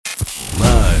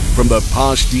from the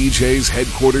POSH DJs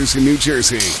headquarters in New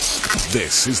Jersey.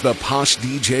 This is the POSH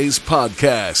DJs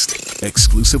podcast,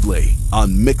 exclusively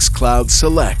on Mixcloud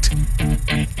Select.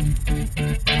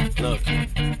 Look,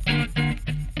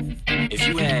 if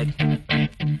you had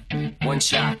one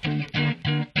shot,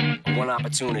 one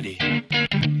opportunity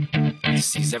to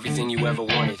seize everything you ever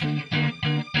wanted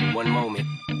in one moment,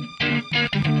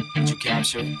 would you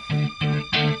capture it?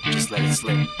 Just let it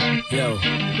slip. Yo.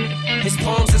 His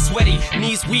palms are sweaty,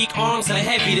 knees weak, arms are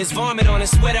heavy. There's vomit on his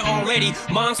sweater already.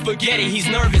 Mom's spaghetti, he's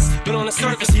nervous, but on the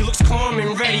surface he looks calm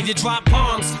and ready to drop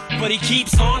bombs. But he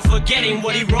keeps on forgetting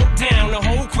what he wrote down. The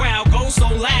whole crowd goes so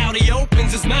loud, he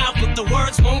opens his mouth, but the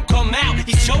words won't come out.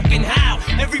 He's choking how?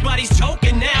 Everybody's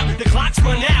choking now. The clock's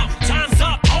run out, time's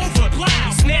up, over,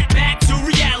 plow. Snap back to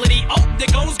reality. Oh,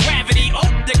 there goes gravity. Oh,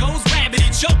 there goes gravity.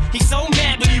 Choke. He's so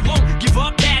mad, but he won't give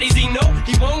up. Daddies, he know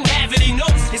he won't have it. He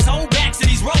knows his whole back to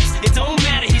these ropes. It don't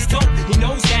matter, he's dope. He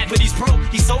knows that, but he's broke.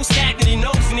 He's so stagnant, he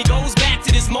knows when he goes back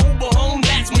to this mobile home.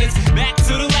 That's when it's back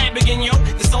to the lab again, yo.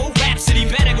 This old rhapsody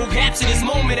better go capture this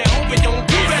moment and hope it don't.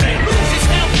 You better lose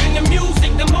yourself in the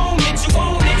music. The moment you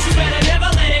own it, you better never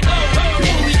let it go. You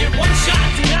only get one shot,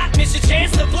 do not miss your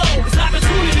chance to blow. This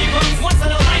opportunity comes once in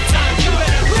a lifetime. You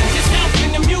better lose yourself in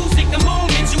the music. The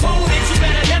moment you own it, you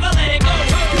better never let it go.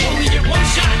 You only get one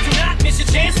shot, do not miss your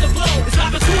chance to blow. This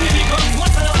opportunity comes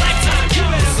once in a lifetime. You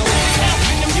better lose yourself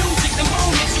in the music. The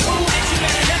moment you own it, you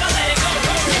better never let it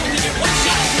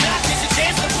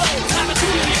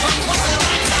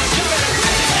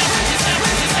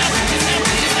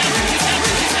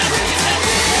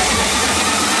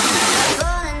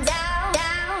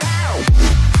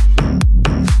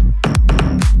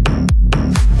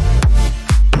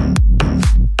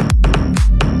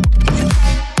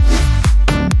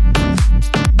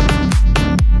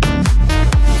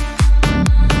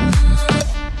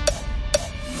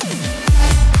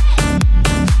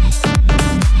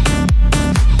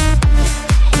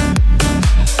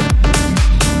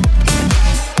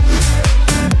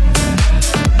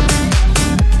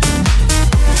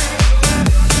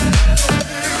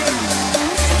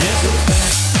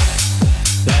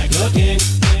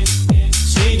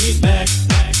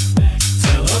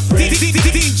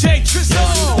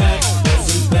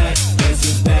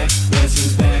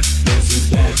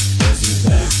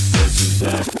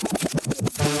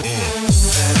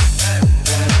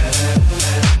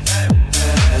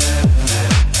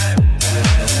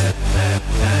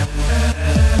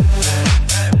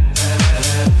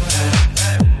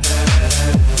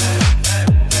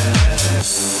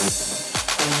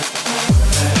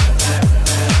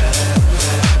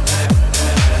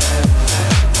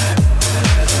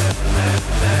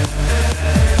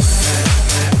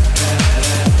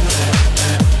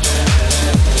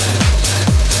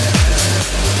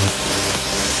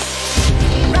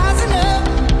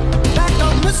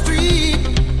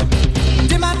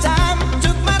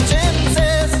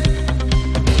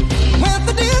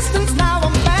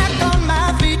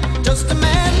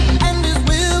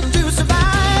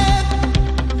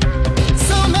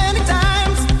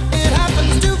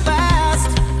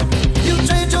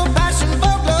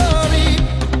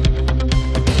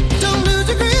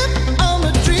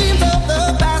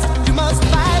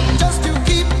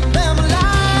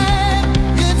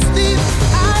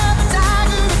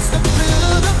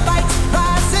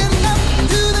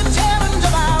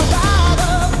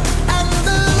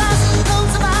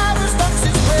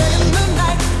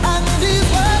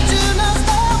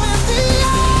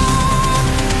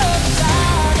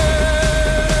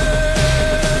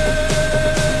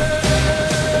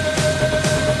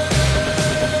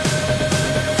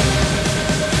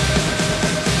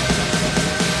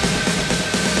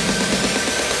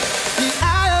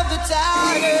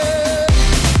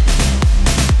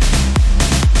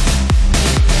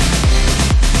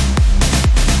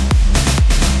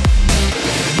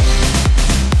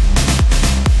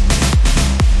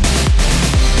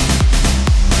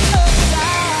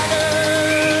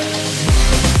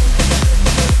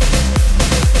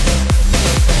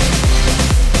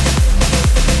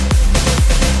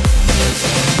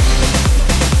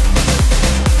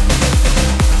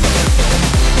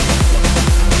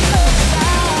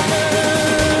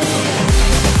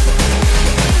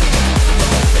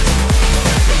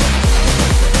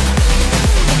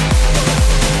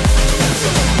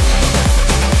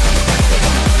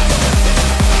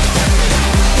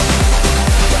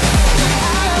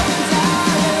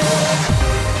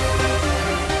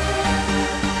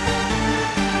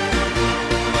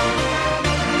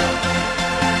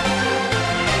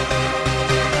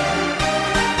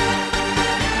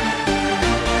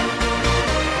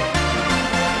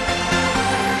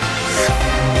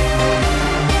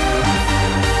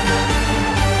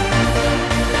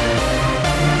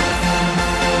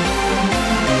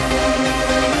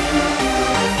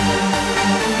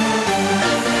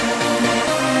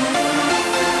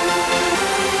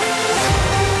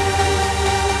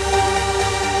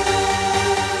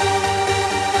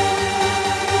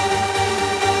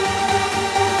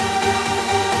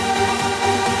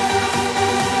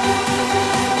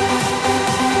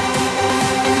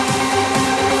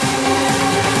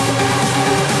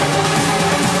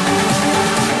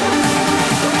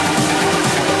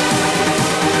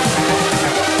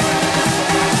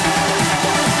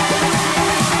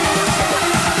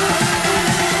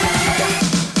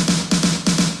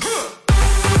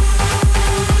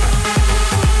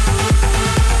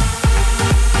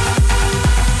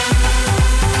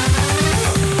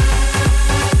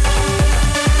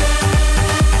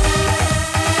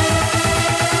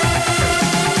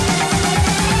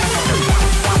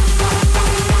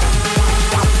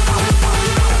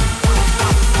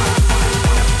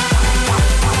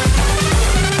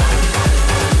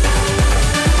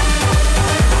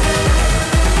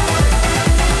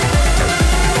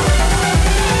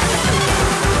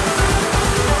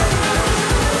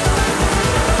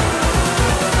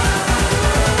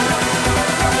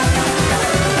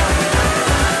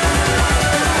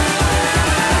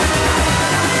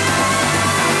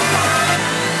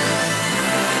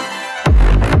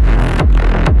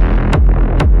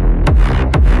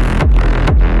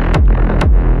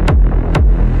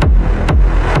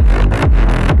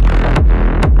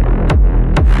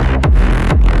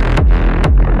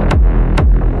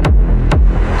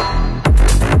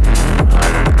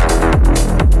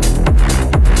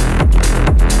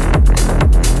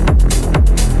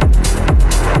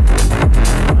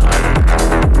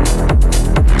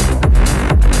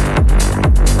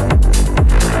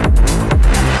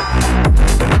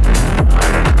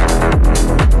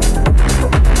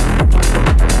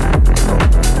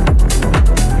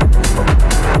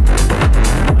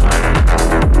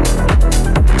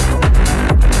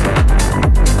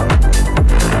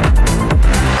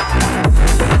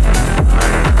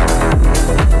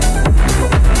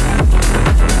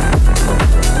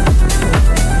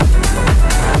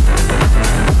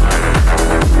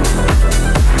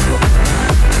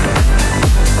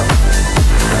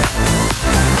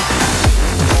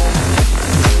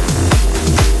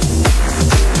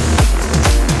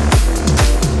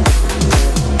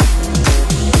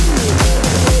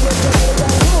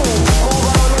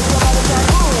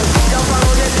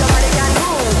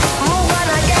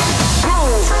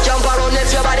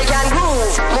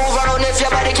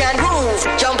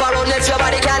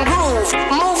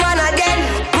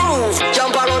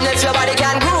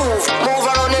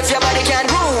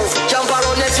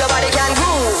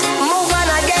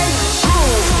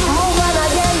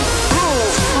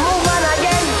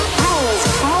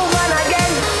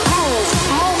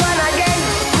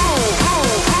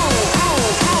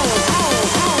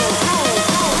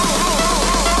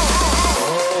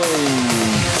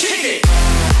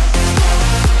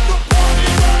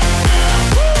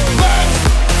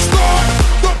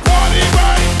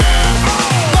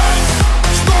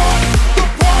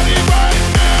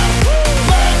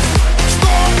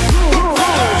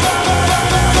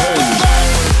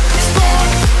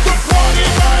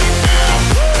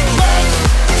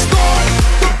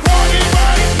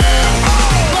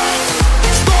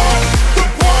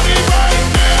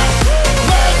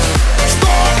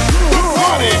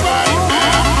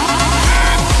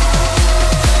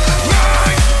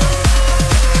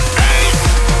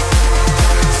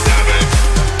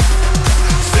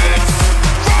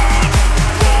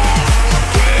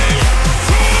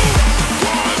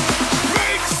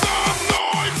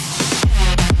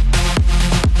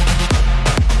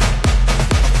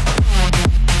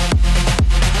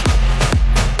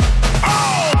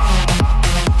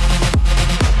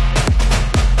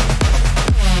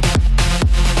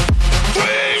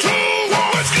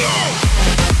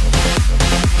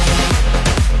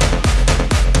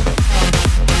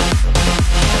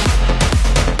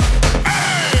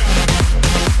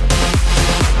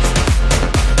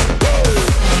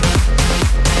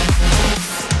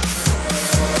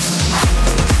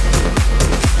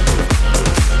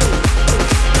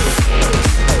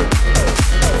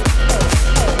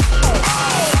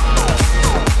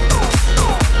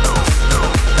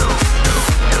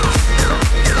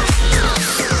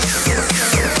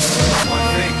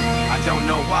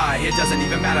it doesn't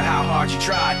even matter how hard you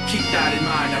try. Keep that in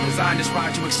mind. I designed this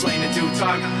rhyme to explain in due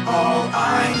time. All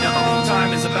I know,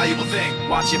 time is a valuable thing.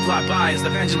 Watch it fly by as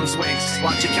the pendulum swings.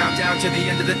 Watch it count down to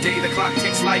the end of the day. The clock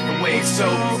takes life away. So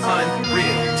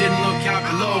unreal. Didn't look out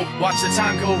below. Watch the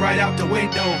time go right out the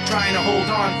window. Trying to hold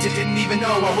on to didn't even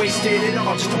know I wasted it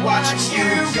all just to watch you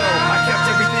go. I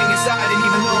kept everything inside, and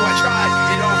even though I tried,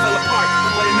 it all fell apart.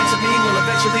 What it meant to me will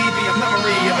eventually be a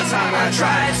memory of a time I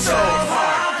tried so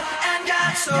hard and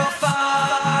got so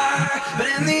far, but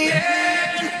in the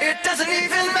end, it doesn't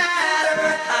even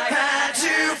matter. I had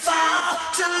to fall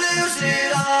to lose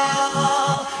it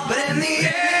all, but in the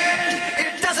end,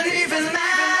 it doesn't even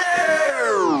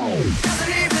matter. Doesn't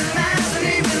even matter, doesn't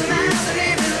even matter,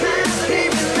 doesn't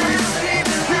even matter, doesn't even matter,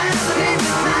 doesn't even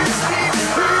matter,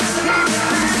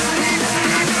 doesn't even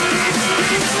matter, doesn't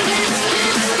even matter.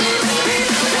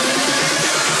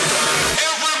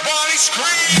 Everybody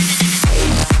scream!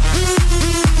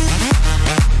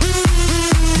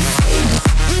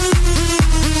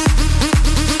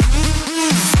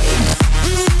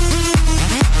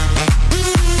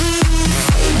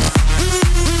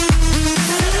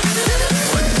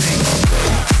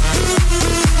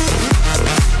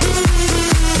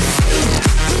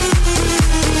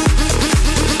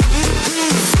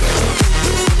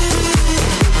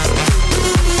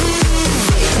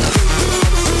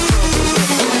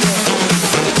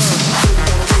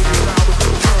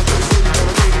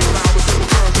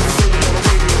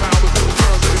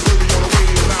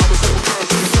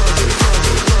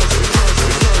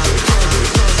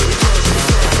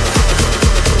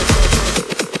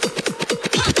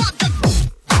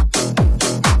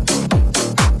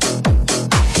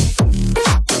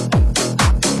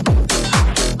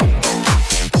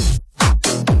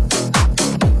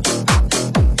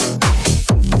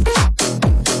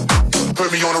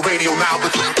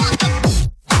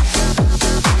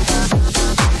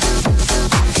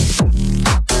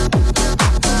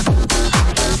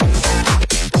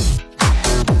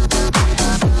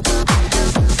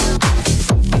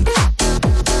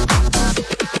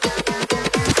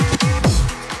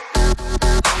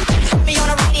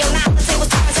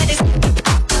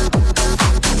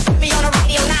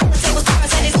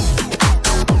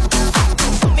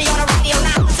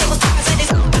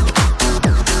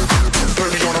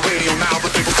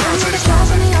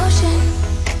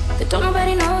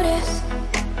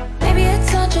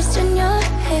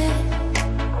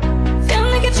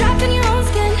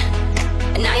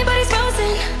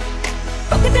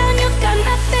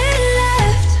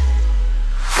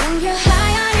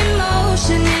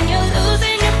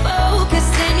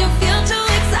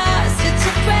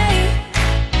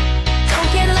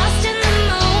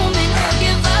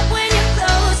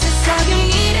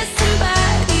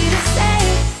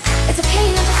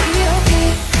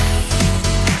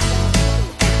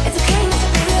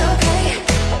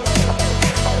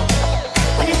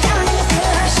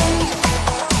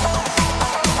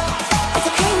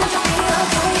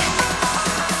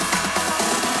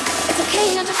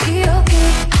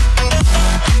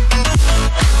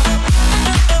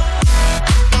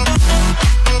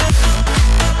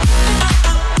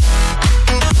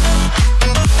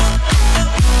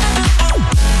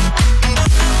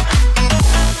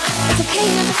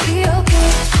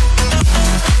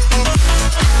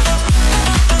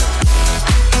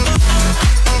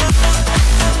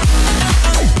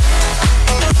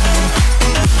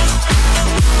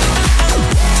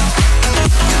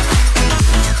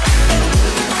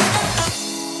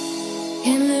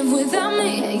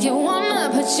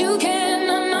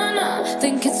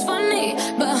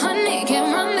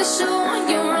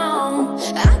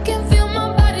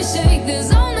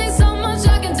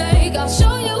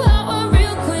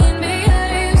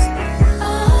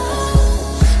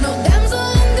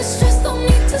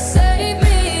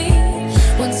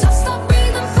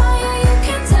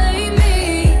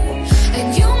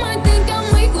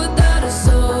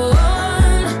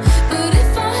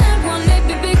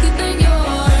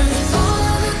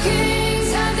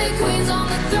 Queens on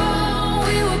the throne,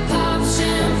 we were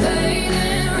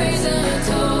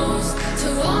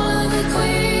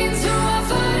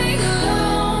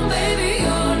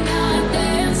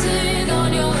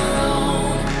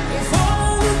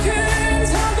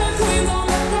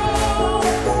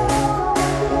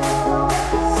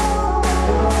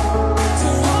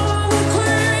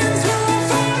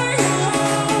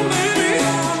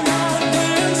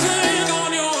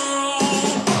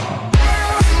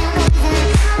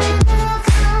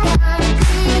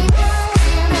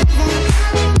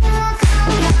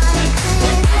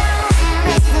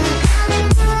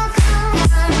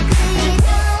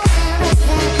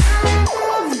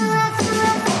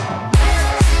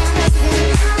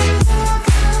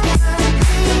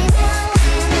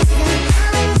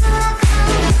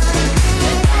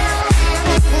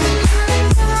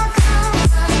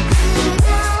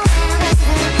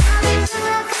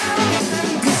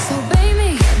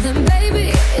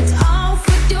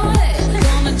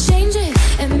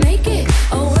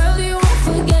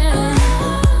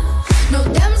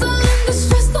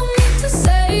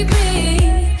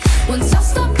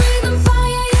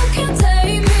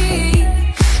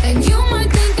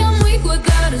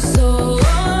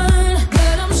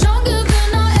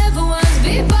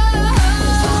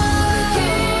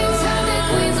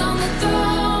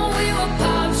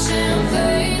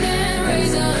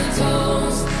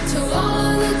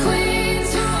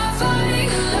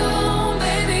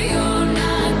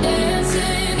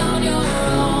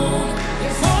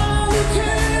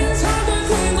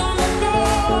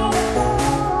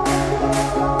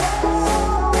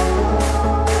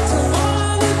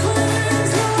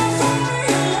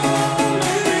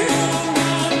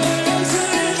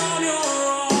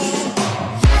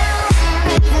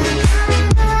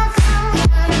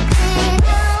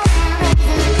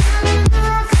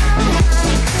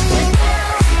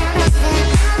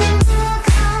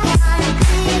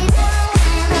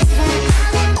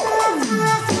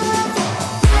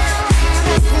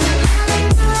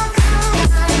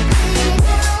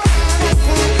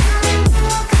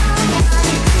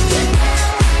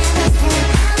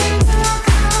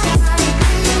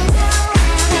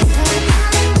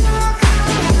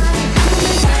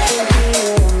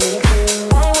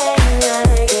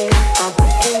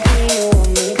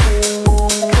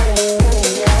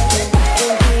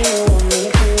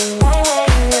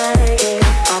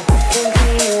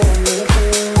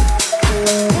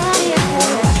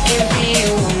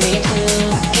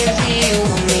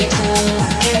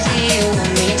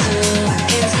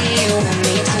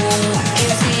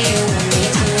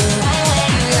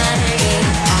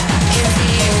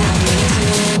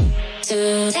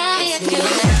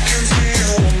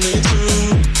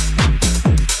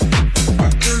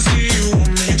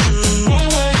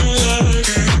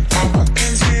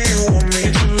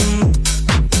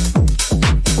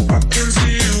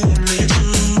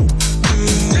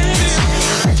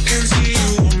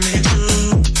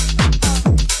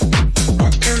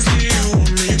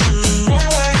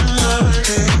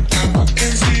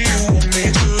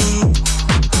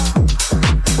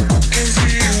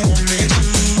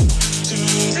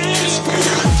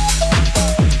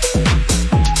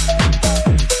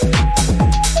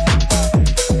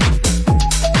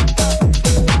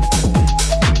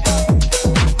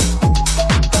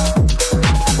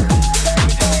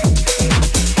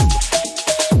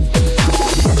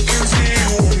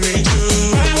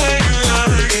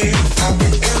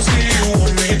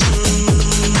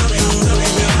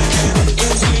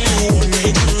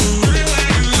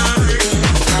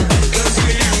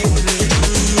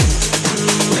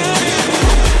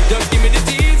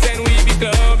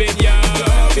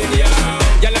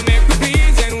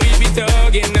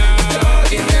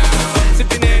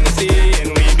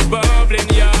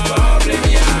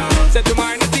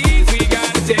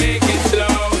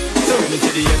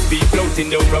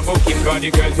for the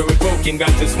girls who we poking,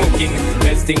 got to smoking.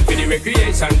 Best thing for the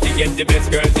recreation, to get the best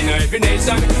girls in every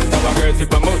nation. Our girls we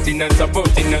promoting and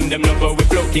supporting, and them love how we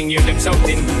floating, hear them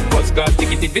shouting. First class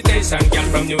ticket invitation, girl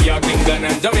from New York, England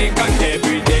and Jamaica.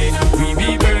 Every day we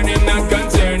be burning, not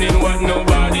concerning what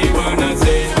nobody wanna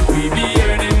say. We be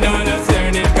earning dollars,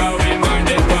 earning, cause we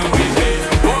minded what we pay.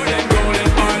 More than gold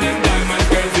and all them diamonds,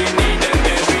 girls we need them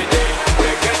every day.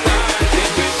 Recognize it,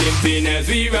 we pimping as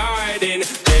we riding.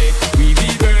 Hey, we be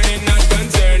burning, not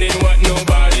concerning what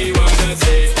nobody wanna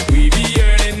say. We be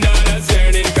earning dollars,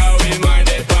 earning, cause we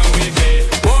minded what we pay.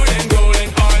 More than gold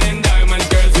and all them diamonds,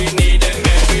 girls we need them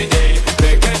every day.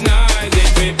 Recognize it,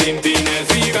 we pimping as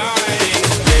we riding.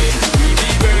 Hey, we be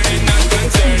burning, not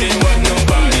concerning what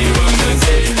nobody wanna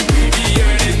say. We be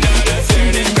earning dollars,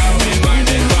 earning, cause we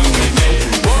minded what we pay.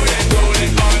 More than gold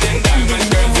and all them diamonds,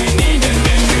 girls we need them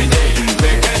every day.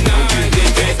 Recognize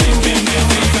it, we pimping as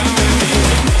we riding.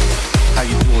 How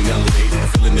you doing, young lady?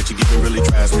 Feeling that you're getting really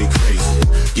drives me crazy.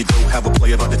 You don't have a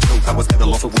play about the joke. I was at a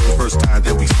loss of words first time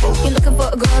that we spoke. You're looking for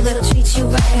a girl that'll treat you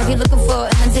right. Have you looking for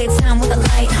in the daytime with a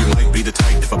light? You might be the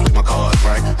type if I play my cards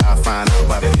right. I'll find out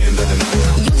by the end of the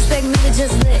night. You expect me to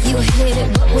just let you hit it,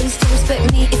 but will you still respect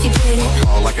me if you get it?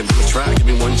 All I can do is try, give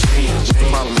me one chance. What's the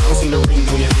problem? I don't see the ring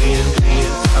on your hand.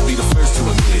 I'll be the first to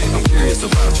admit it. I'm curious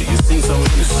about you. You seem so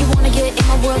innocent. You wanna get in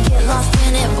my world, get lost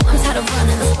in it. Boy, I'm tired of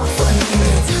running. Let's walk for a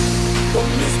minute.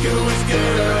 Promiscuous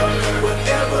girl,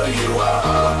 whatever you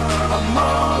are, I'm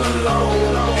all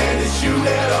alone, and it's you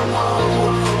that I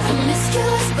want.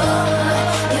 Promiscuous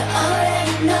boy, you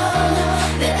already know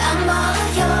that I'm all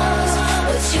yours.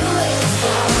 What you waiting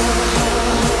for?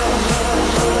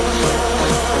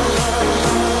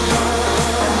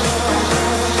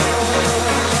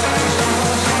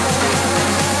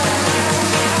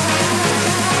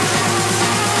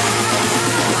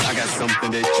 I got something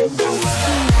that you don't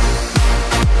like.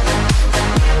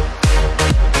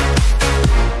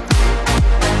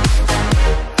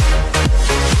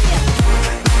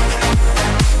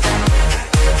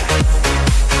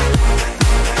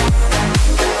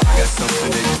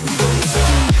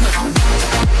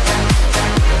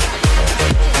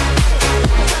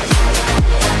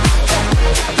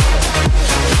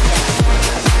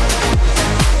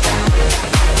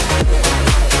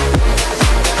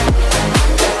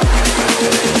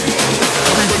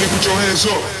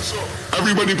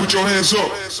 Everybody put your hands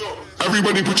up.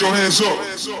 Everybody put your hands up.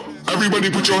 Everybody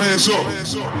put your hands up.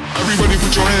 Everybody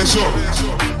put your hands up.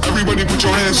 Everybody put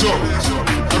your hands up.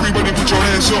 Everybody put your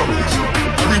hands up.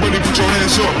 Everybody put your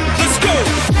hands up. Let's go.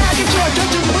 Can I get your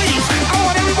attention, please? I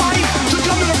want everybody to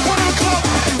come to the front of the club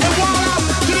and wild out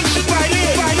to this shit right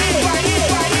here. Right here. Right here.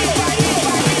 Right here. Right here.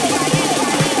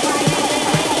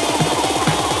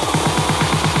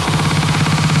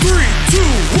 3, 2,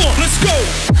 1, let's go.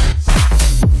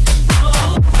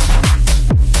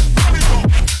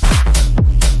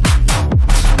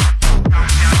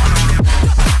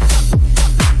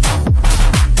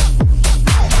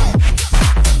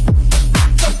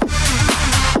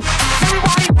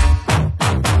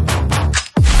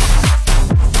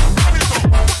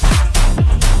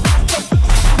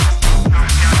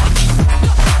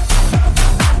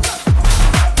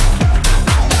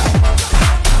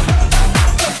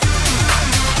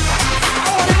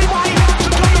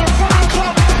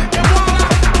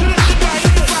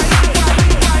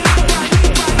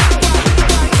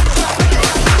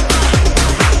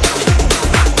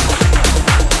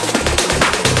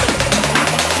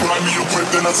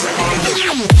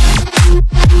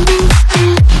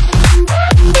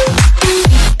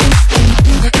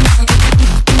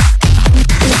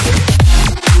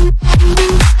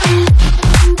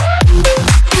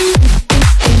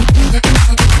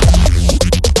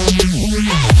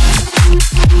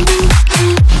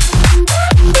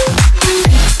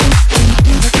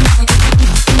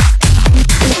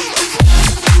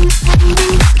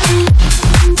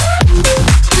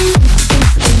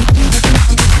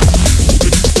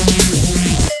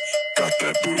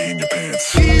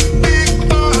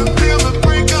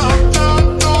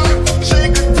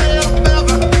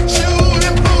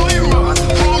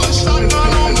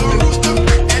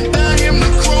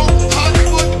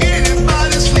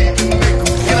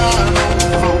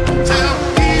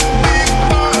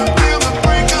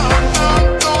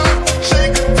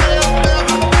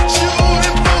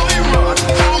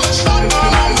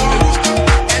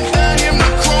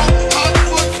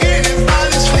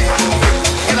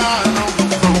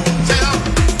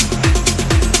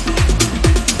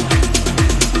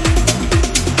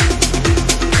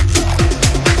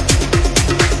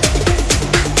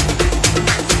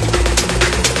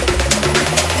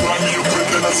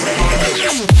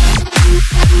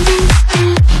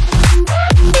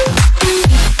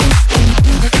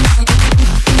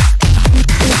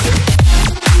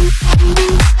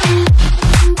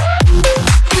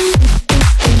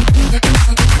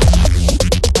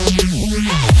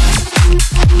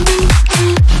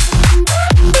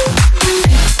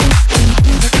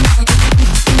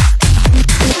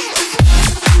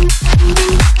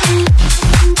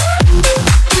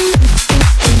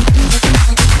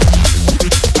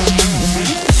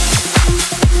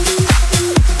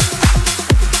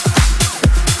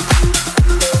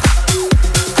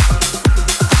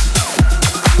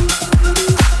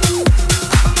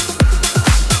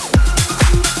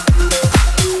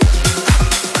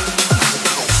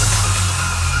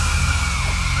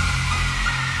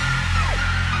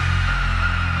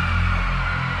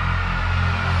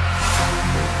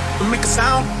 don't make a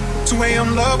sound. 2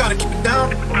 a.m. love, gotta keep it down.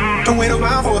 Don't wait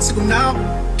around for a signal now.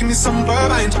 Give me some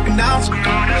verb, I ain't talking down.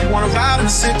 You wanna ride in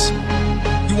the 6,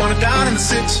 you wanna dine in the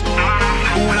 6.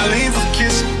 But when I lean for the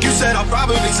kiss, you said I'll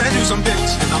probably send you some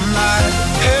pics. And I'm like,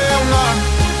 hell no,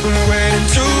 been waiting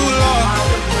too long.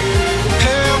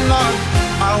 Hell no,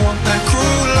 I want that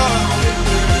cruel love.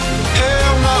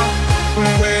 Hell no,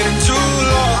 been waiting too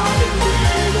long.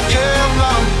 Hell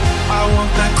no, I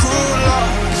want that cruel love.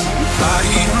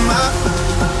 Body in my,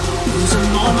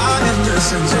 losing all my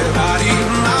innocence. Yeah, body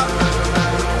in my,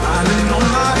 finding all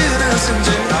my innocence.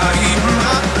 Yeah, body in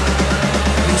my,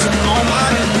 losing all my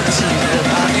innocence. Yeah,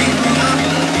 body in my,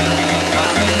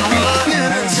 finding all my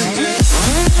innocence.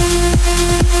 Yeah.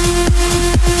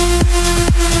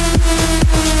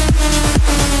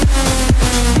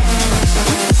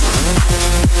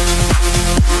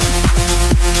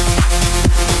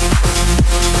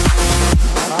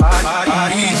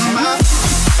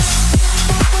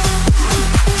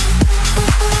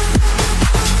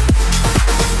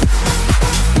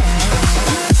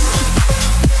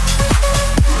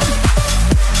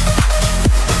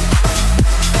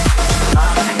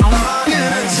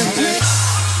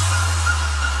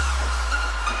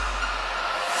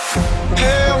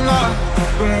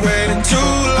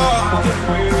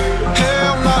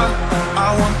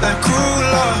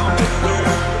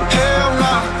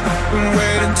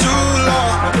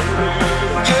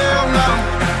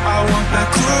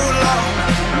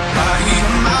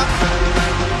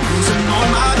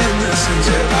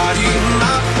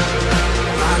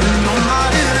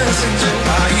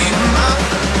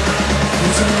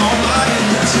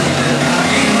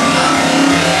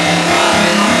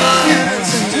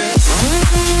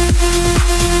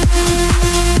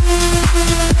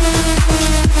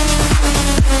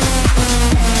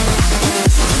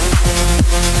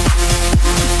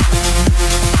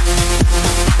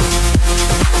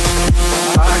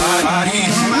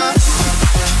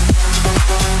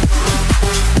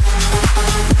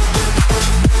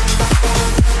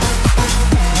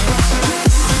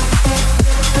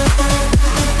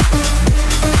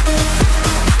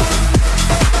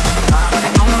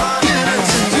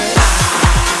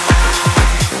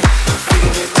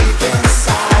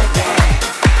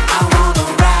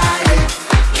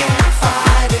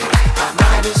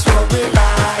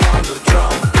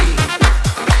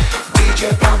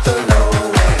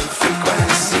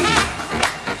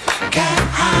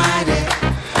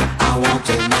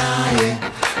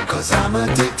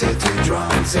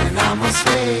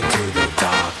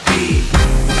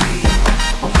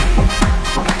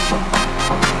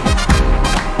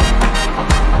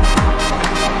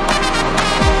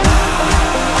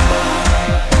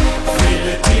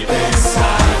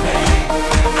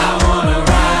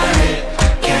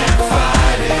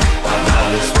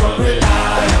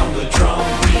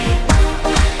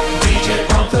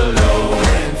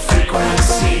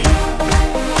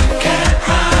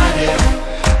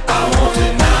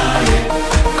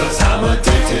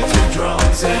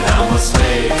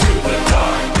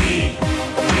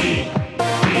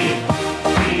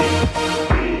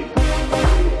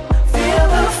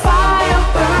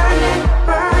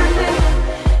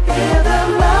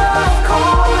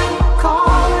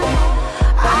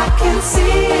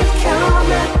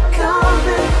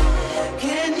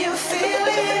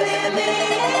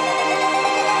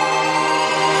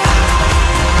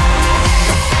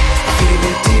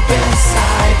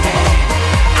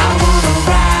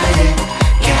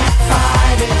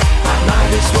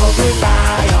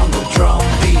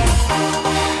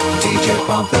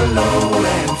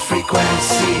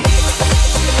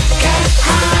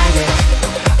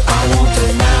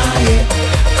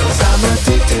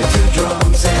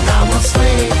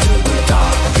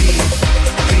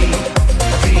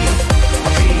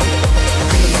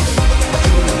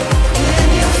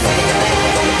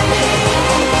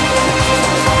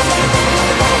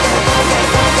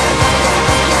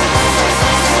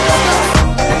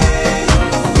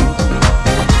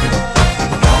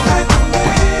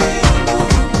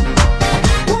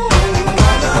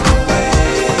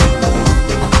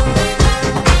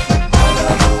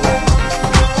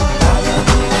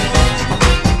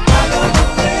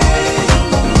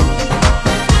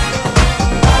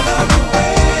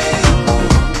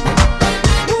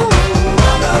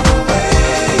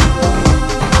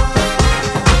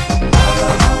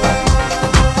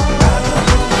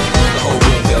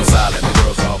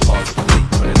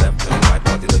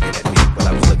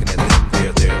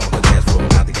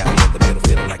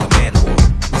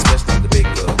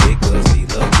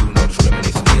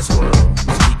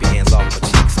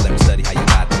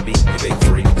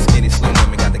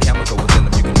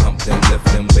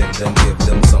 them, give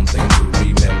them something to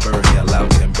remember. Yell out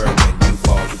timber when you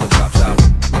fall to the top shop.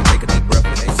 Take a deep breath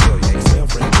and exhale. You exhale,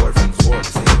 friend, boyfriend's world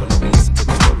is here. But let me listen to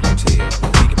the story you tell.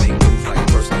 We can make moves like a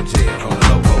person in jail. On the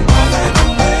low, all that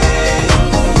way.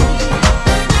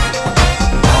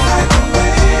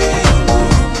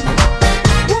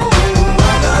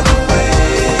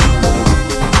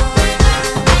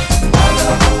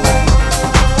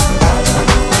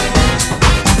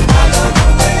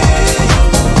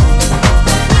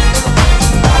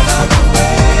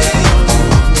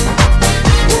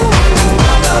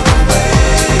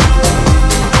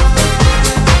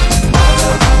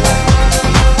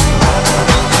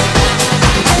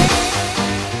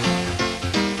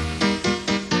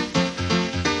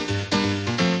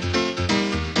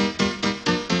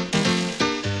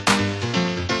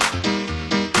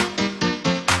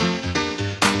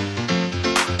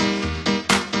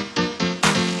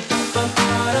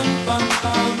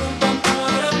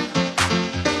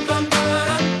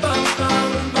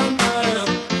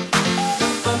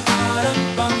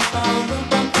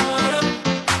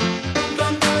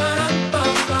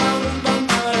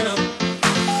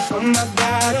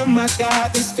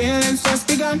 These feelings just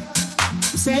begun. I'm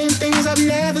saying things I've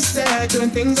never said, doing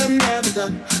things I've never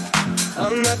done.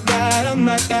 Oh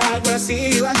my God, when I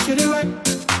see you I should it right.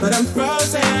 But I'm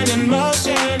frozen in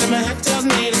motion and my head tells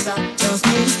me to stop. Tells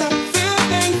me to stop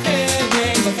feeling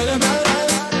things I feel about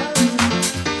us.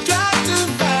 Try to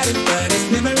fight it, but it's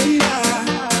never enough.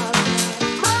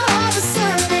 My heart is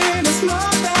hurting, it's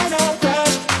more than a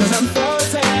crush. Cause I'm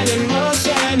frozen in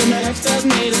motion and my head tells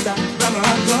me to stop. But my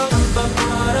heart goes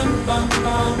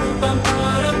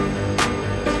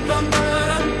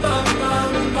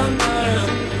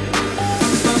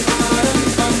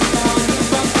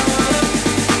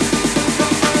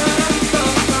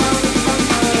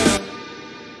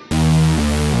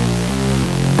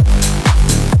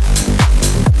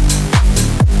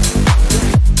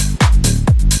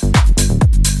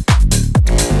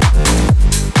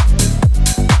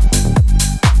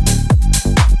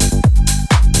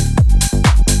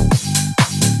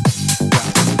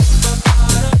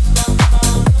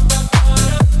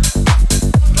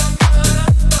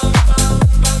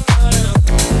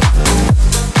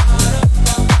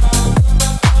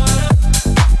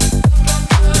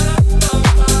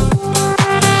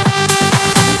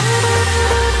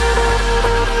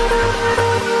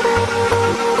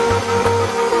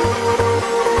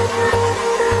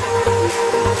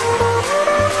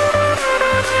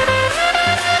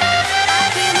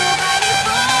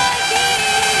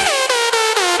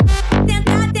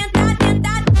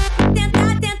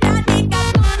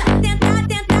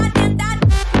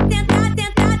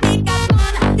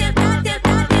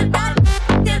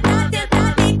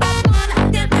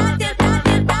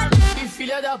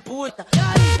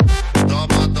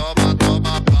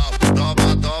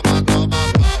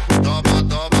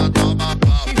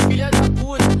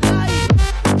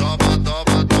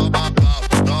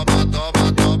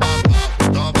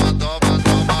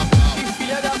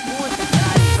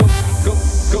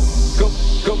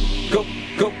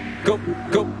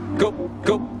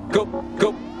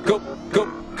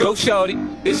shorty,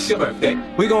 it's your birthday.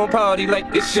 We gon' party like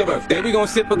it's your birthday. We gon'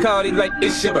 sip Bacardi like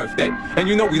it's your birthday. And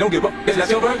you know we don't give up, it's not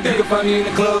your birthday. You can find me in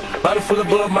the club, bottle full of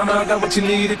bug. Mama, I got what you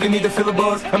need if you need to fill a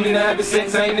buzz. I'm into having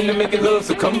sex, I ain't into making love.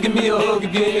 So come give me a hug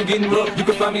if you're into getting rough. You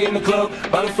can find me in the club,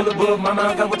 bottle full of bug. Mama,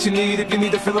 I got what you need if you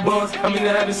need to fill a buzz. I'm into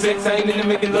having sex, I ain't into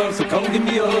making love. So come give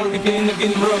me a hug if you're into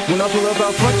getting rough. When I pull up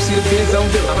out front, you see the Benz on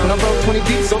dip. When I roll 20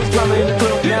 deep, so it's drama in the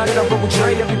club. Now that I roll with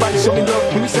Trey, everybody show me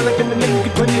love. When we sell like them, then you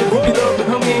can put me a groupie love. But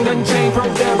homie ain't nothing changed,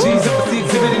 pros down, G's up, the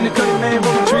exhibit in the cutting, man,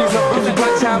 rolling trees up. If you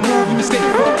watch how I move, you mistake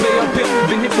for a play up here.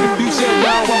 Been here for the future,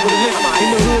 y'all walk with a limp. In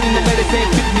the hood, in the ladies, they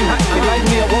ain't 50 hot. They like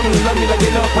me, I want them to love me like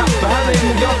they love pop. But how they in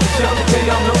New York, for sure, I'll tell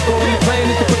y'all no go. When you playing,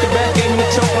 is to put the rap game in the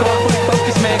choke. But I'm fully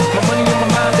focused, man. My money on my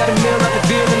mind, got a meal out the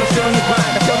deal, and I'm still in the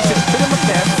grind. I tell you shit, fill in my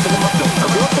past, fill in my flow. I'm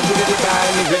real for ready to buy,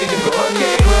 and ready to go on,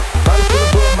 yeah. Body full of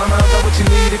bug, my mind got what you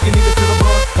need if you need to fill a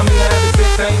bar. I'm in the having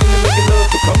sex, I ain't in the making love.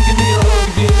 So come give me a hug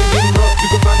if you're in the getting rough. You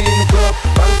can find me in the club,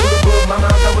 body full of bug, my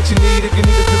mind got what you need if you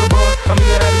need to fill a bar. I'm in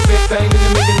the having sex, I ain't in the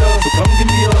making love. So come give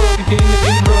me a hug if you're in the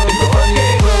getting rough.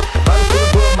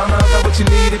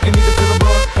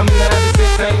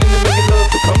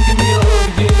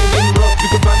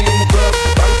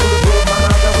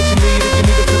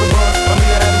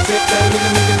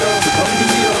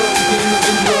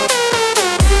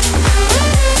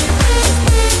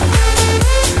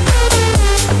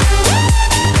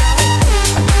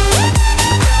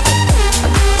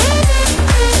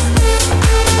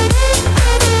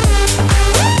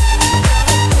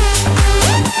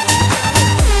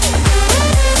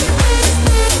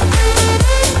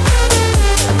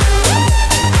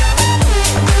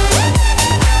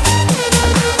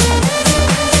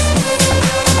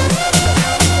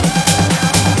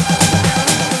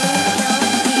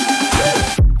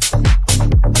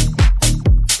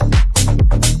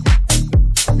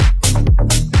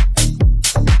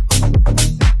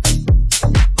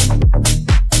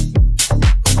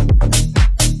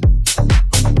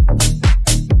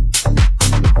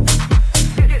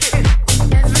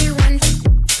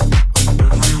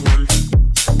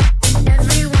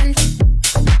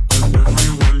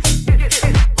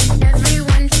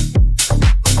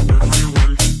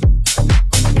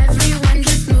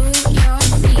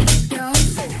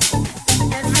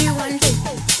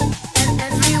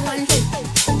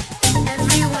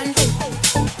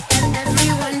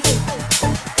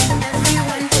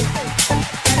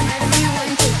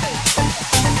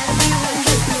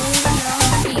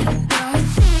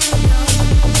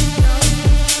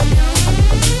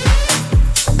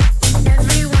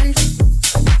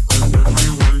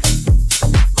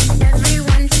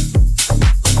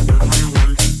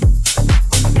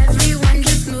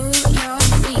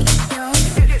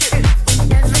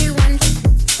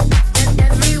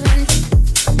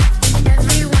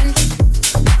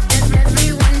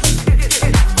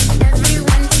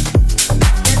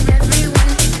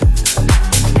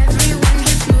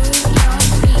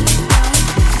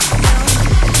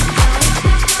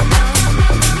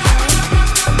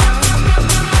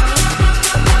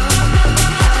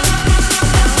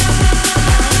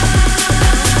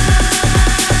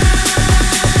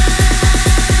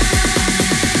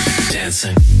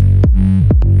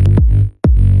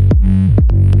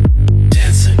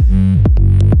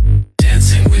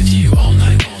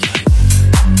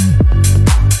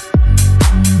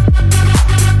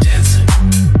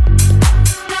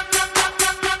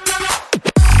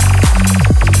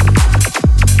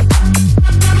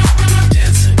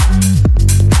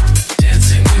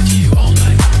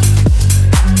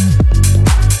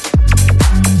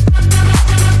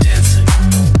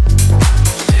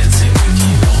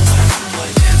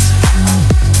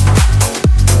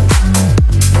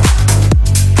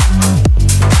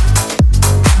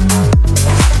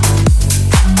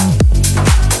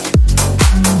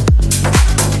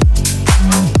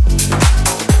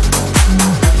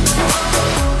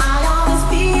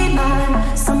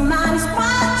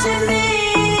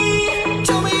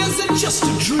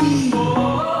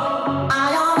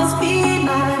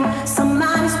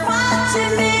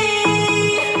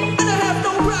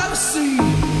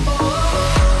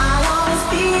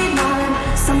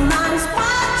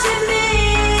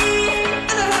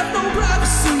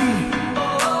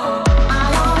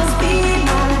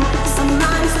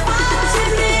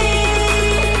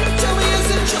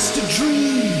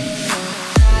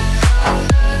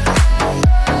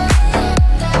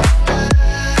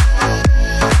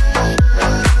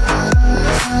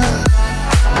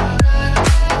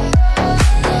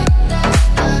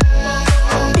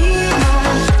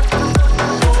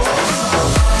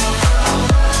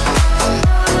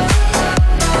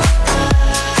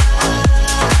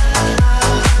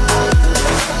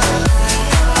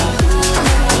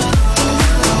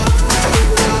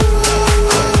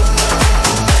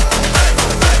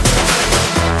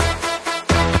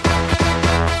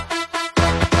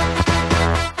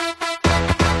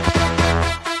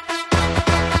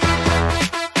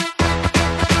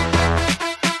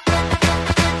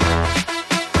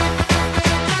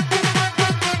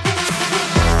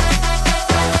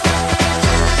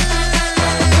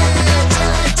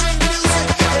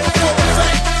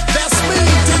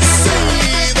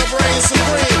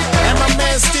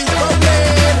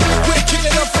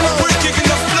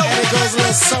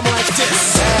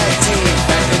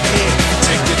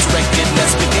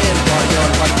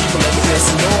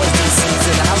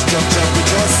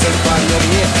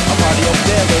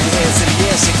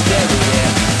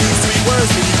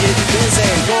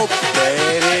 dope.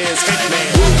 There it is,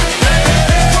 Hitman.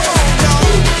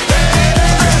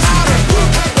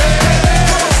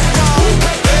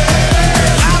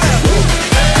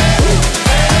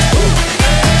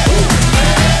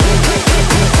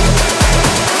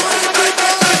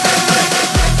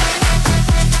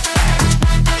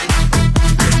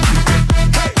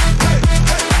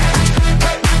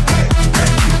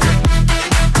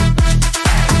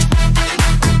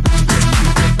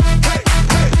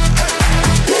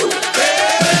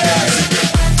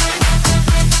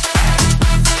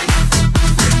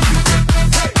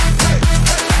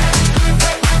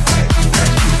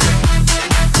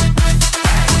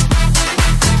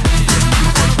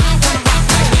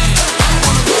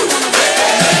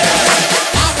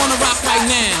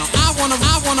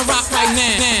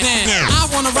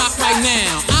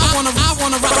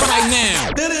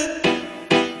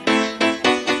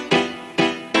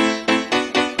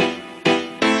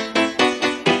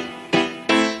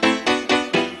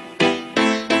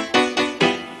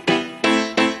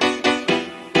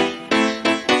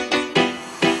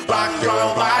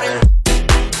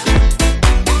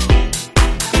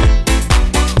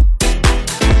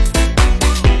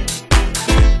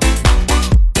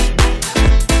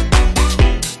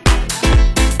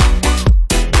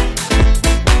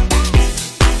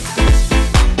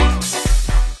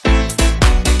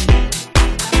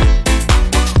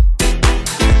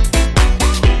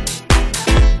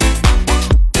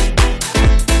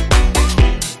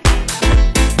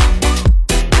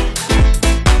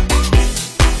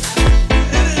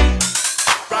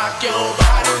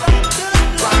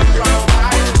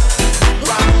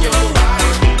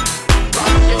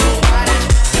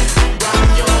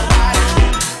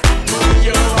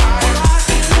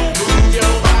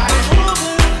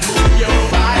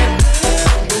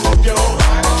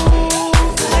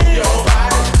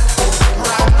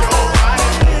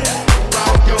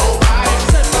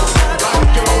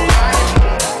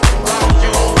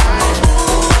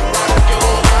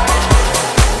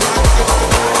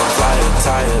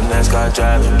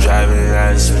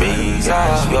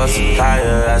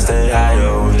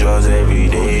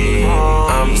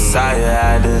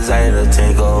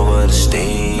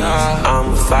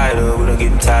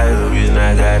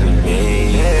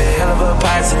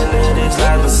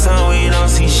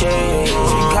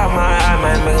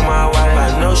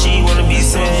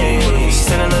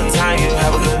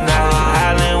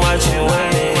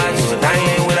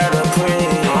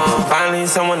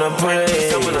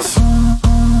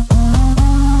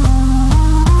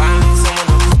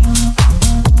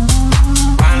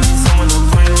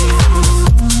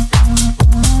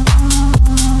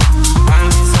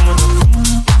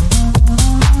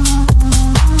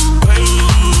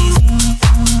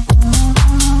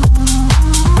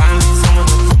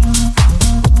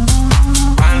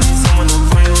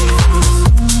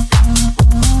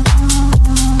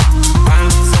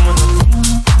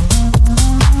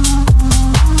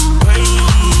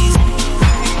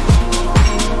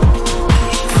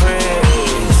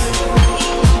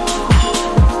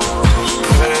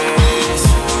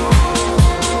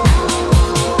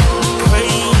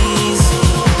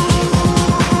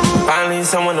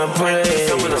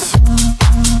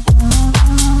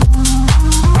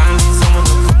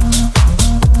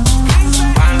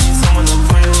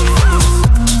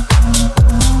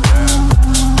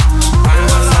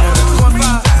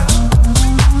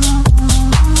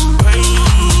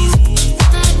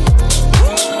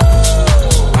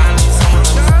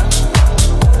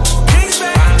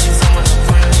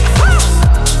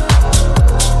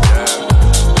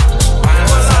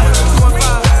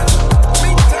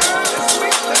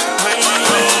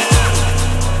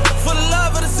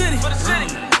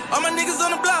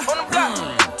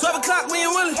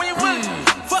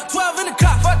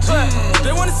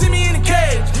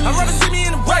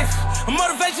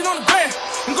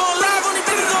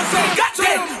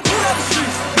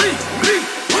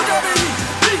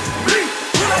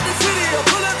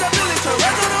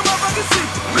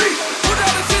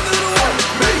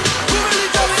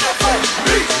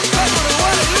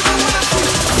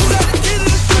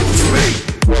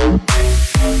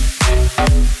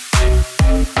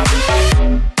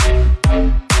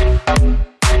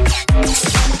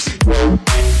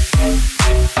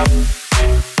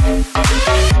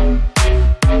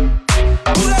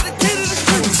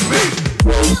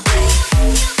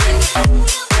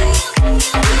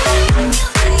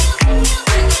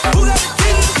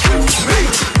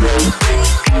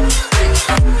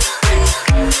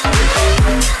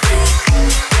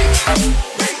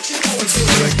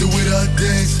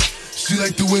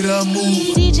 like the way that I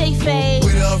move. DJ Faye. The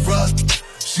way that I rock.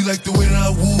 She like the way that I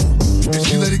woo. And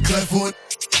she let it clap for it.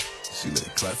 She let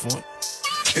it clap for it.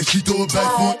 And she throw it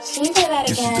back for it. Can you say that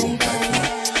again?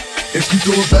 And she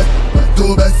throw it back for it. And she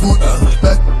throw it back for it.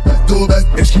 Back, throw it back.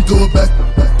 And she throw it back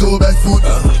for it.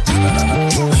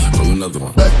 Roll another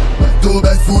one. Back, throw it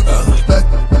back for it. Back,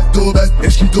 throw it back.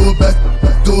 And she throw it back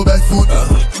for it.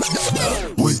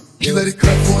 Wait, she let it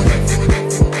clap for it.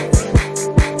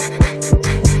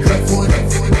 Clap for it.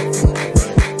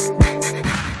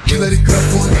 She let it clap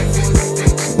for it.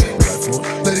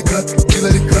 Let it clap. She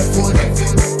let it clap for it.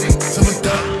 Summer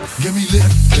down, get me lit.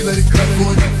 She let it clap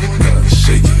for it.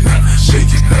 Shake it,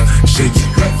 shake it, shake it.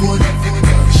 Clap for it.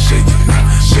 Shake it,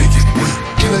 shake it.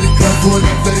 She let it clap for it.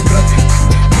 Let it clap.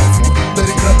 Let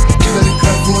it clap. She let it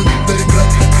clap for it. Let it clap.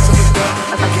 Summer down,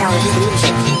 get me lit.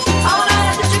 All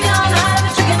night, the chicken, all night,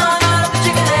 the chicken, all night, the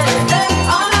chicken, all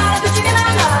night, the chicken, all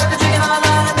night, the chicken, all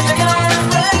night, the chicken,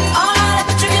 all night,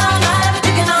 the chicken, all night, the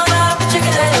chicken, all night, the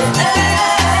chicken,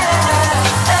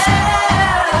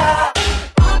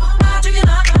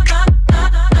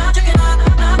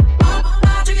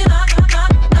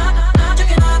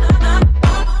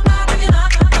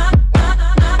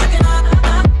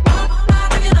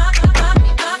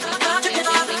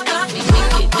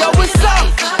 Yo, what's up?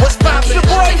 What's pops? Your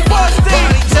boy POSH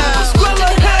DJs Squilla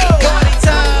Hill. Party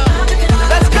time.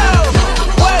 Let's go.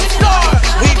 West Star.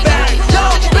 We back.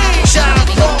 Young B. Shine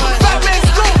boy. Fat Man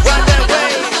Scoop. Ride that way.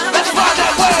 Let's ride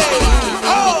that way.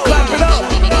 Oh, clap it up.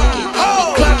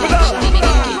 Oh, clap it up.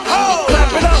 Oh,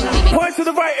 clap it up. Point to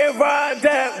the right and ride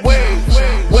that way.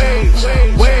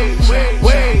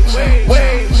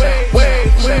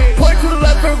 Point to the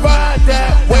left and ride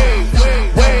that way.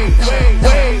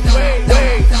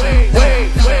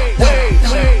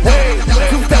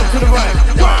 Two steps to the right.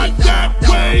 Ride that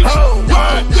way.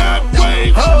 Ride that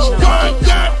way. Ride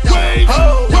that way.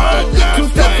 Ride that Two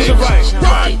steps to the way. right.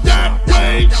 Ride that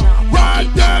way. Ride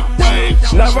that way.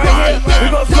 Now right here, we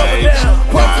gon' slow it down.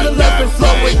 Point to the left and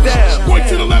slow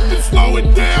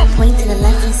it down. Point to the left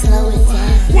and slow it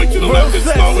down. Point to the left and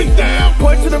slow it down.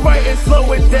 Point to the left and slow it down. Point to the right and slow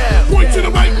it down. Point to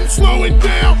the right and slow it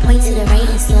down.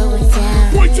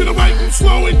 Point to the right and slow it down. Point to the right and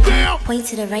slow it down. Point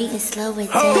to the right and slow it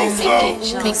Go down. slow.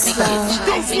 Go slow.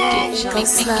 Go slow.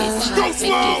 Go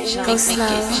slow. Go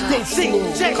slow.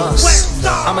 Go slow.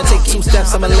 I'ma take 2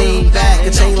 steps, I'ma lean back. A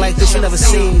chain like this, you never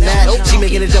seen that. She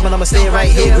making it jump and I'ma stay right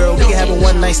here, girl. We can have a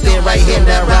one night stand right here.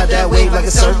 Now ride that wave like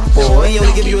a surfboard. Ain't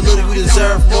only give you a little, you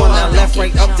deserve more. Now left,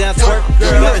 right, up, down, twerk,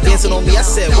 girl. You ever dancing on me? I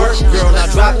said work, girl. Now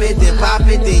drop it, then pop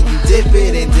it, then you dip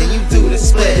it, and then you do the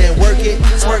split. Then work it,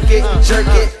 twerk it, jerk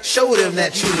it. Show them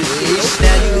that you the shit.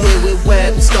 Now you here with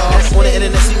web stars on the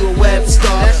internet, see you a web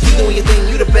star. You doing your thing,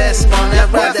 you the best, man. Now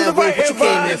ride that wave, what you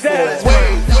came here for?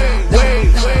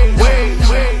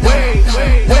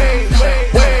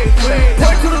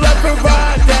 Point to the left and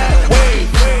ride that way.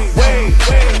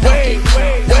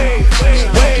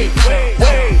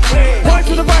 Point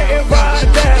to the right and ride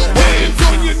that way. Hands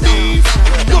on your knees.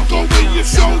 Look over your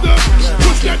shoulder.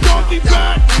 Push that donkey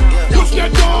back. Push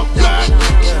that dog back.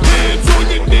 Hands on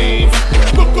your knees.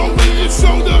 Look over your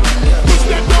shoulder. Push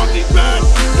that donkey back.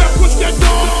 Now push that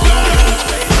dog back.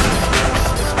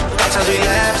 Sometimes we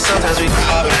laugh, sometimes we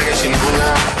cry, but I guess you know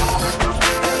now.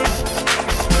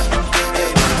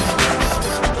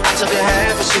 I took a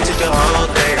half and she took the whole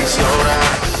thing. Slow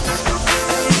down.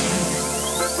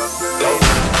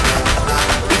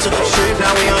 We took a trip,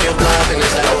 now we on your block and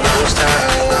it's like a ghost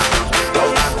time.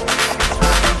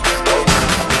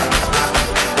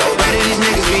 Where did these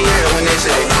niggas be here when they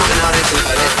say they coming out into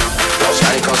the net?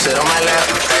 Shawty come sit on my lap.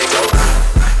 Hey, go.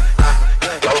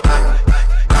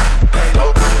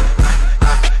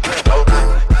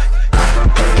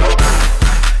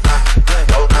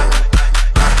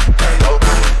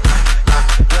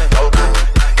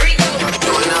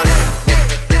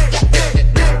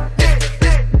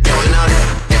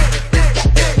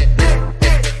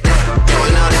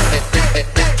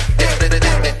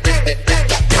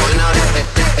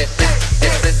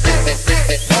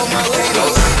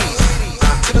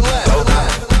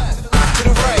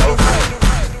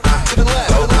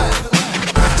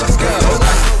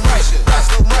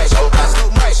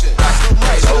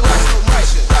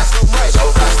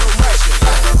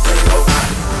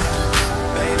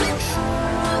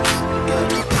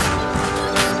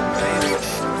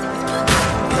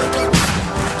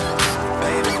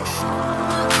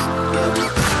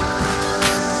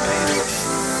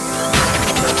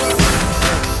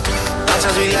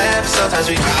 Sometimes we laugh, sometimes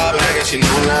we cry, but I guess you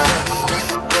know now.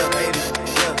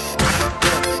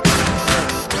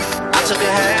 I took a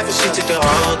half and she took the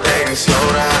whole thing. Slow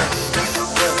down.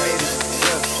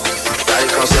 Now you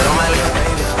come sit on my lap.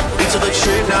 We took a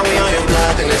trip, now we on your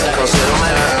block, and it's like come sit on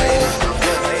my lap.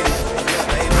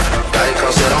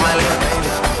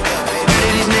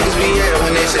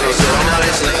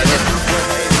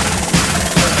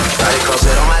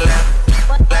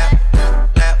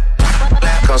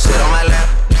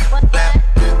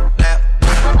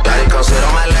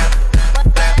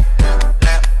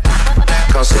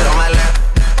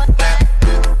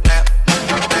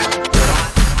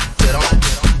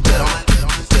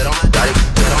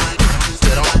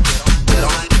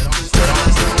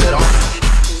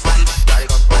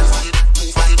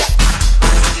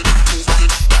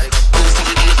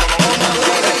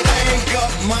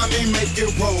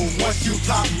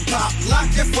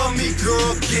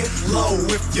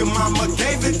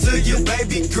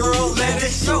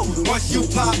 Once you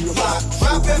pop,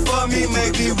 drop it for me,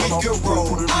 maybe we can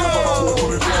roll.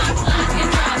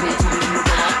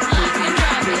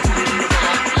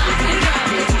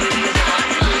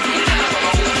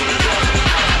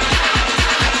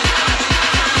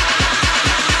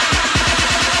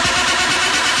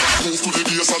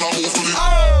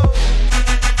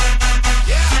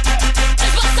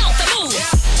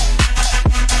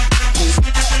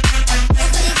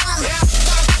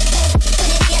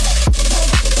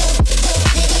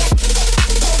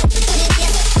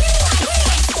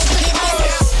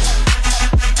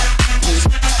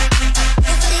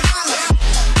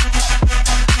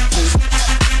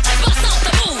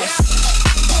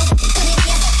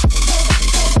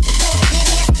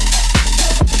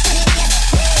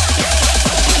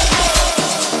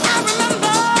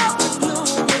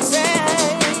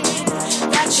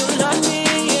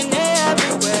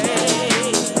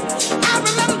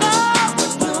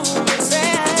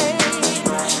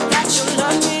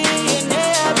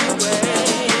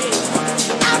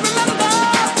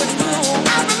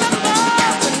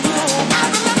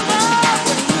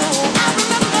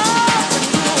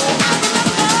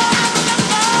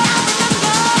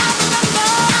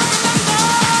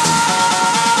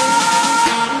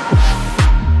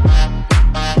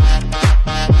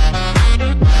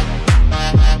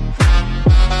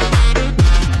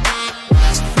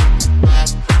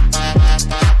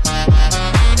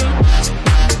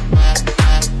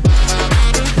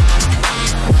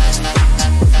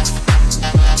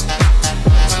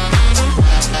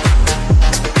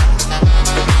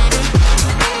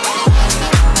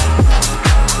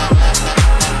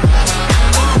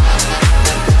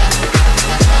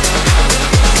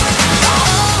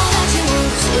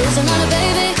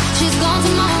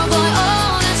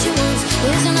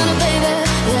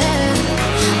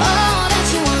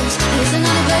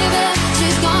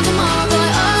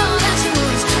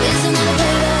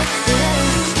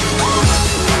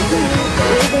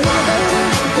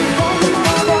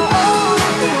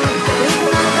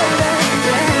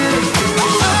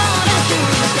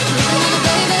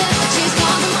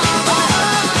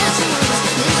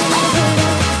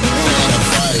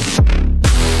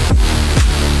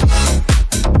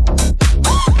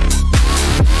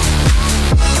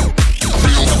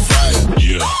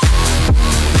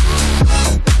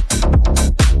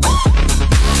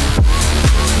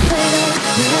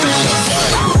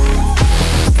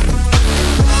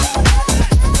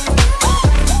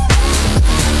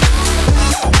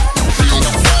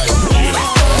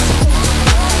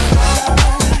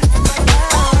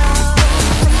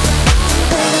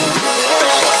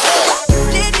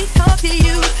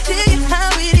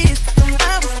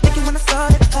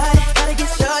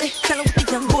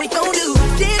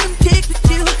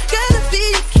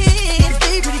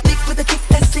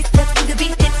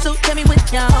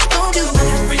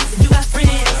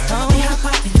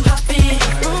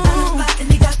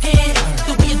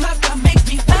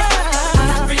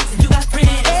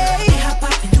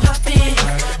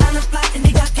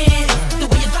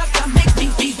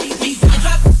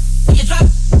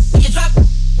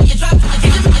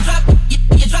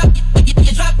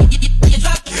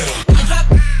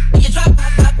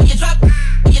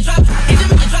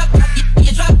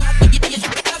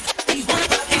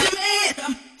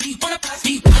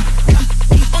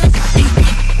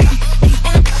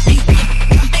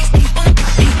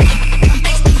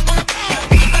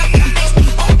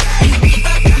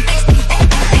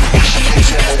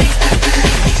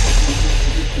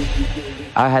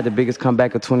 I had the biggest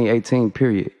comeback of 2018,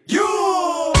 period.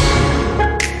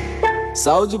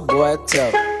 Soulja Boy,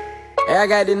 tough. Hey, I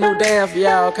got this new dance for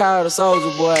y'all called the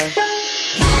Soulja Boy.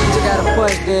 You just gotta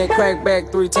punch, then crank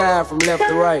back 3 times from left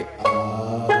to right.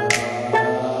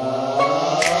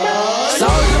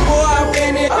 Soulja Boy, I'm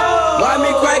in it. Why me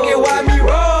crank it? Why me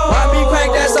roll? Why me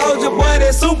crank that Soulja Boy?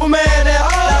 That Superman, that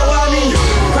now why me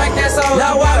crank that Soulja?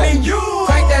 Now why me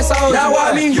crank that Soulja? Now why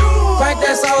me crank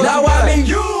that Soulja? Now why me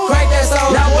crank that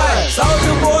Soulja? Now what?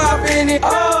 Soulja Boy, I'm in it.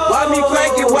 Why me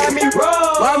crank it? Why me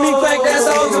roll? Why me crank that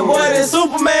Soulja Boy? That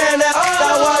Superman, that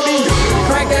now why me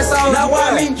crank that Soulja? Now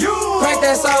why me crank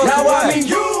that Soulja? Now why me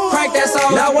crank that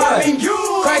Soulja? Now why me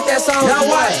crank that Soulja? Now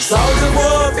what? Soulja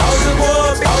Boy, Soulja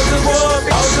Boy, Soulja Boy,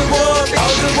 Soulja Boy,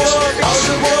 Soulja Boy,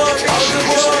 Soulja Boy, Soulja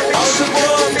Boy, Soulja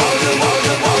Boy, Soulja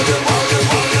Boy, Soulja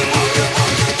Boy.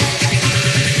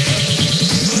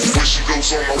 When she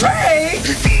goes on my Ray.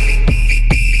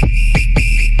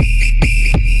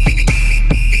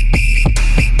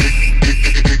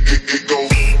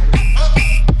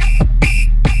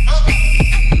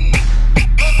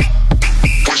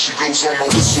 on my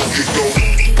whistle, it go.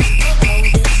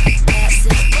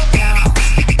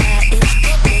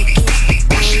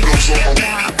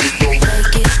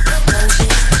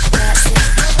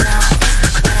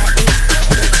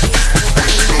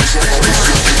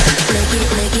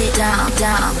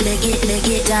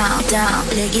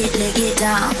 lick it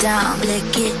down, down,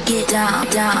 lick it down,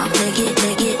 down, lick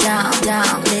it down,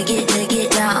 down, lick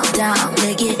it down, down,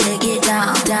 lick it down, down, lick it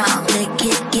down, down, lick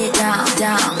it down,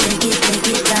 down, lick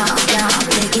it down, down,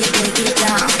 lick it down, down, lick it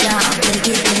down, down, lick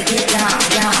it down,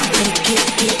 down, lick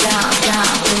it down,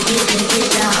 down, lick it down, lick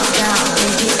it down,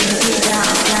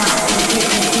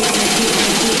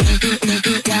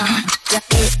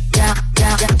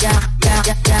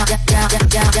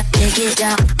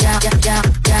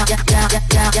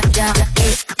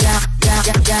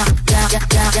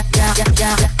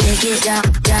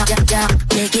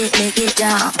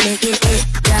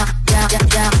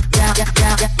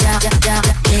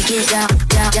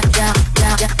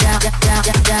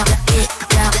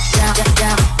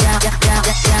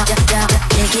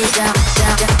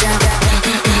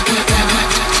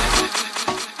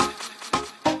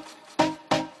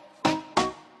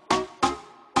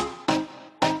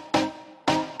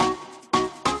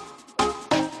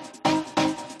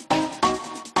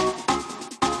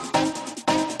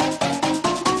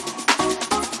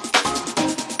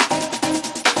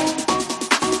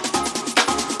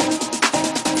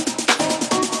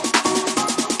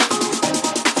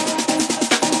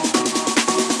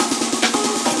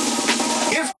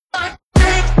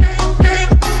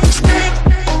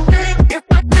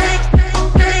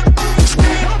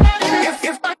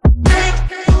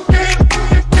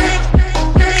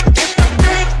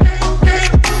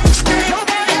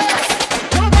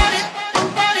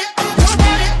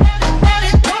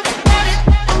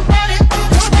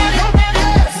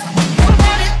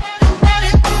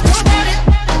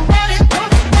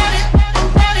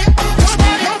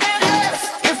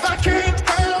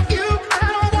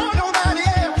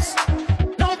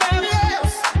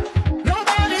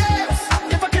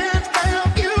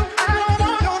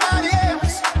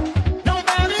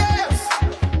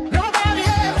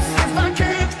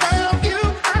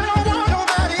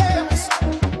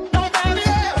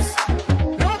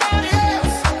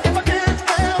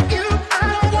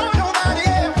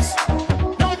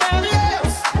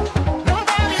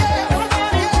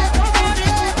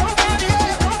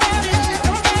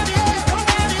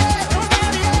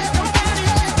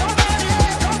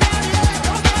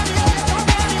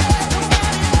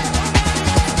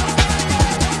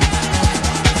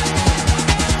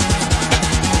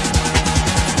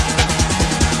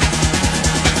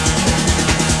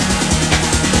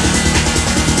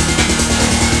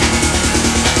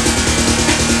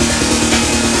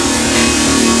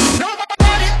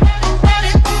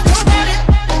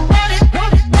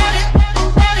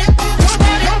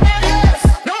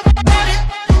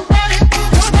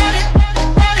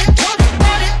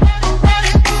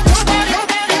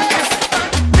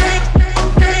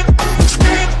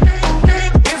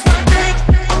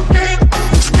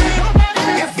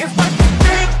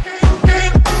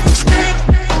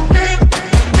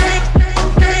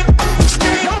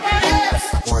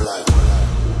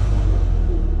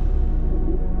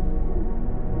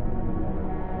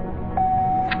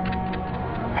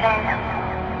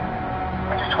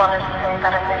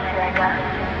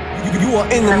 You are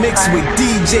in the mix with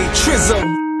DJ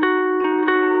Trizzo.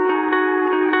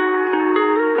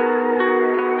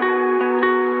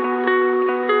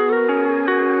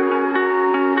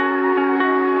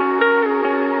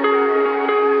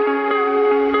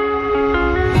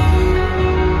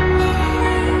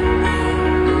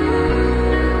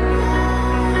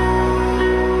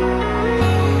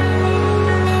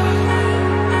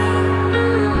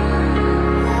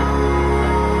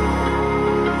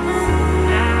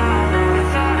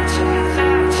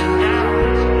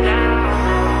 now.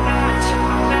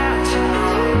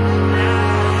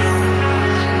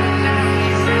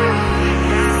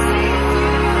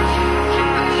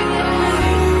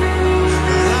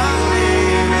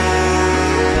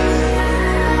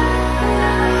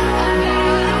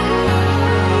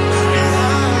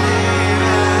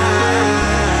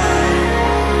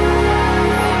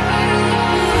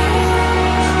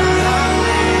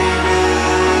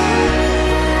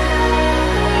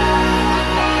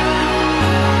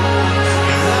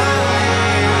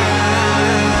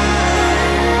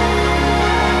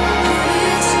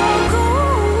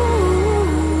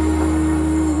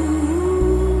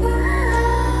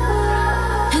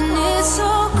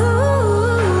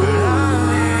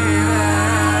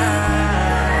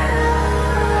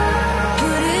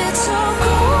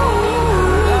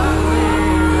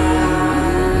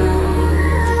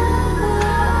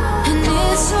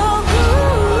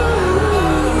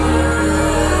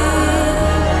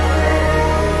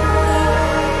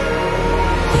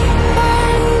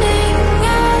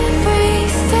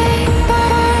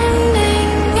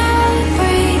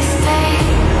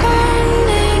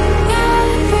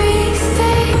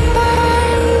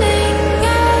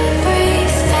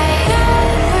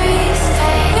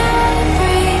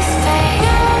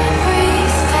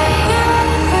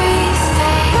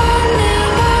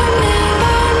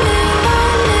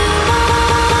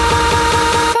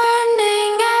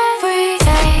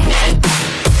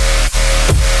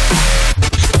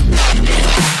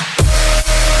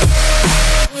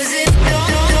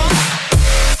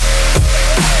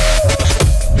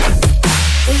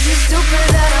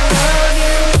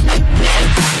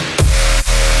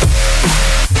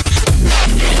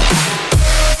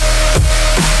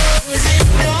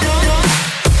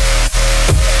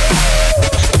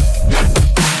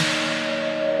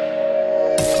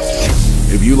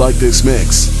 like this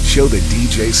mix, show the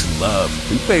DJ some love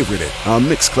and favorite it on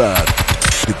Mixcloud.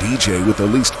 The DJ with the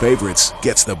least favorites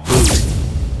gets the boot.